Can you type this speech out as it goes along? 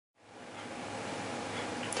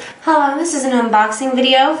Hello, this is an unboxing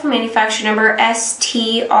video for manufacturer number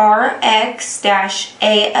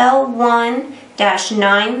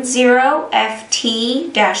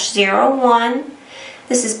STRX-ALI-90FT-01.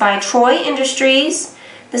 This is by Troy Industries.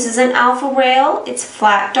 This is an alpha rail. It's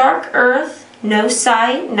flat dark earth, no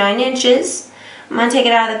sight, 9 inches. I'm going to take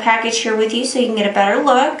it out of the package here with you so you can get a better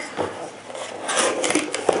look.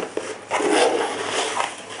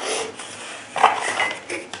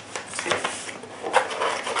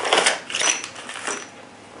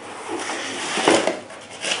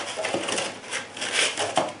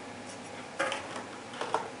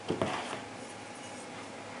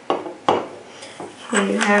 Here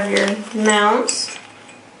you have your mounts.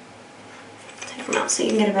 Take them out so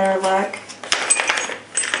you can get a better look.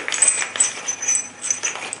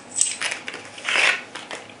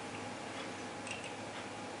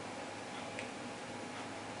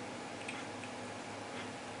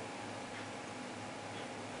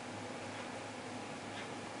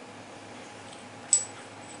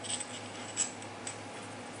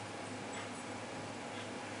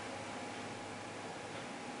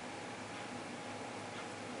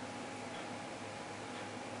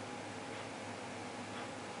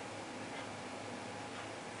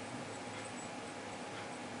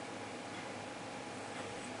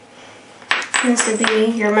 This would be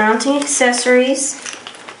your mounting accessories.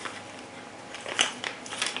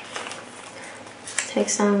 Take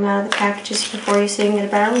some out of the packages here for you so you can get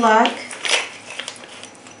a better look.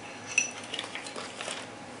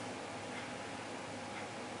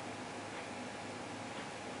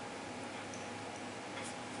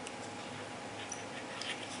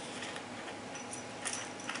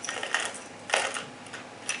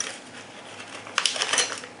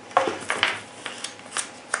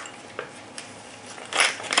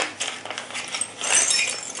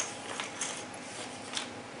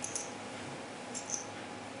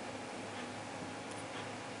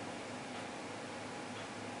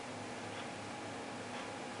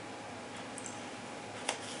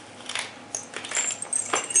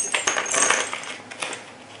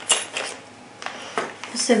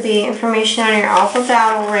 This would be information on your alpha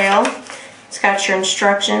battle rail. It's got your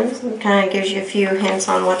instructions. It kind of gives you a few hints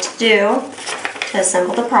on what to do to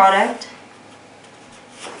assemble the product.